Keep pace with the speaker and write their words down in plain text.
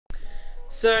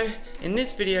So, in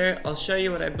this video, I'll show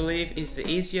you what I believe is the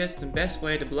easiest and best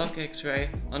way to block X-Ray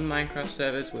on Minecraft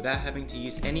servers without having to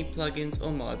use any plugins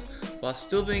or mods, while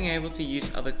still being able to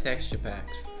use other texture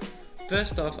packs.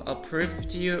 First off, I'll prove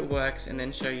to you it works and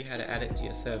then show you how to add it to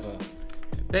your server.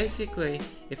 Basically,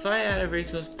 if I add a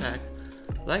resource pack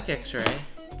like X-Ray,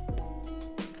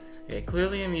 okay,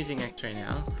 clearly I'm using X-Ray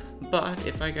now, but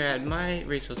if I go add my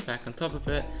resource pack on top of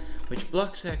it, which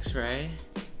blocks X-Ray,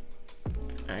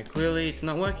 clearly it's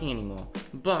not working anymore.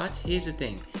 But here's the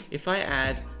thing, if I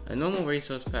add a normal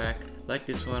resource pack like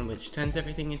this one, which turns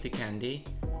everything into candy,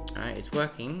 it's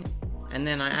working, and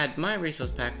then I add my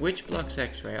resource pack which blocks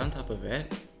X-Ray on top of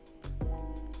it,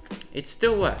 it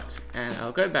still works. And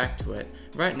I'll go back to it.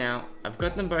 Right now I've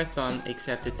got them both on,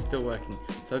 except it's still working.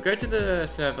 So I'll go to the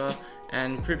server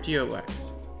and prove to you it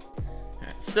works.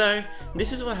 So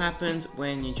this is what happens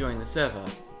when you join the server.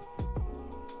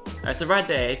 So right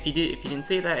there, if you didn't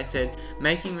see that, it said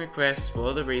making requests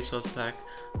for the resource pack,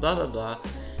 blah blah blah.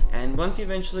 And once you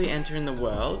eventually enter in the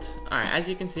world, as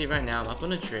you can see right now, I'm up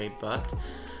on a tree, but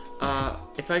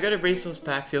if I go to resource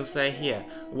packs, it'll say here,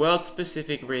 world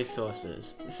specific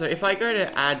resources. So if I go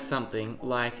to add something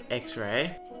like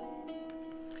X-Ray,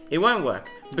 it won't work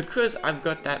because I've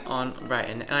got that on right,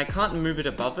 and I can't move it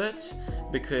above it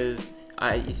because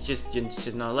it's just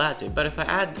you're not allowed to. But if I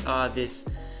add this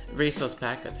resource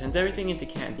pack that turns everything into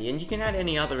candy, and you can add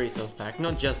any other resource pack,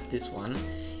 not just this one,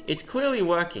 it's clearly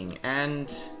working,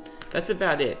 and that's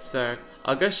about it. So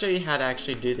I'll go show you how to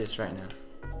actually do this right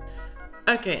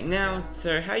now. Okay, now,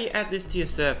 so how you add this to your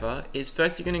server is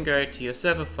first you're going to go to your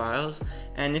server files,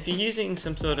 and if you're using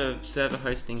some sort of server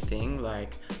hosting thing,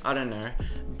 like, I don't know,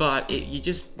 but you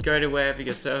just go to wherever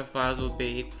your server files will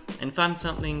be and find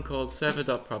something called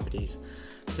server.properties.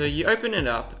 So you open it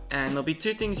up, and there'll be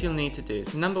two things you'll need to do.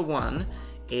 So number one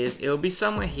is it'll be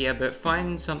somewhere here, but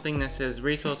find something that says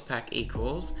resource pack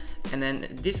equals, and then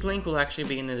this link will actually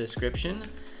be in the description.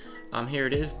 Here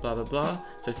it is, blah blah blah.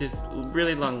 So it's this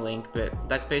really long link, but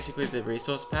that's basically the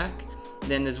resource pack.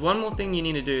 Then there's one more thing you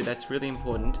need to do that's really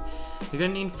important. You're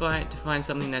going to need to find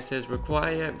something that says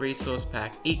require resource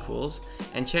pack equals,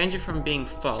 and change it from being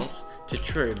false to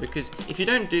true, because if you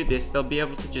don't do this, they'll be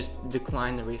able to just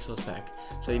decline the resource pack.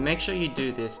 So you make sure you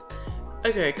do this.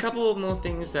 Okay, a couple more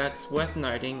things that's worth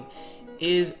noting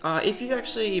is if you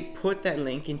actually put that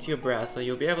link into your browser,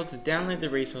 you'll be able to download the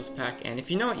resource pack, and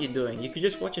if you know what you're doing, you could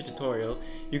just watch a tutorial.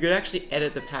 You could actually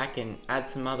edit the pack and add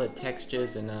some other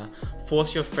textures and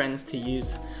force your friends to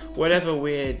use whatever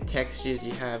weird textures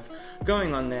you have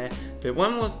going on there.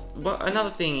 But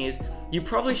another thing is, you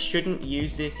probably shouldn't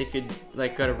use this if you've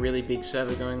got a really big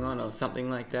server going on or something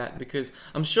like that, because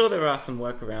I'm sure there are some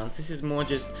workarounds. This is more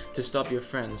just to stop your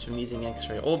friends from using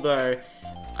X-Ray, although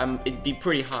it'd be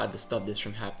pretty hard to stop this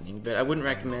from happening, but I wouldn't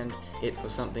recommend it for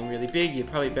something really big. You're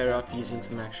probably better off using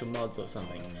some actual mods or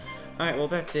something. Alright, well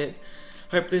that's it.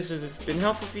 Hope this has been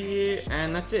helpful for you,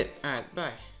 and that's it. Alright,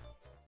 bye.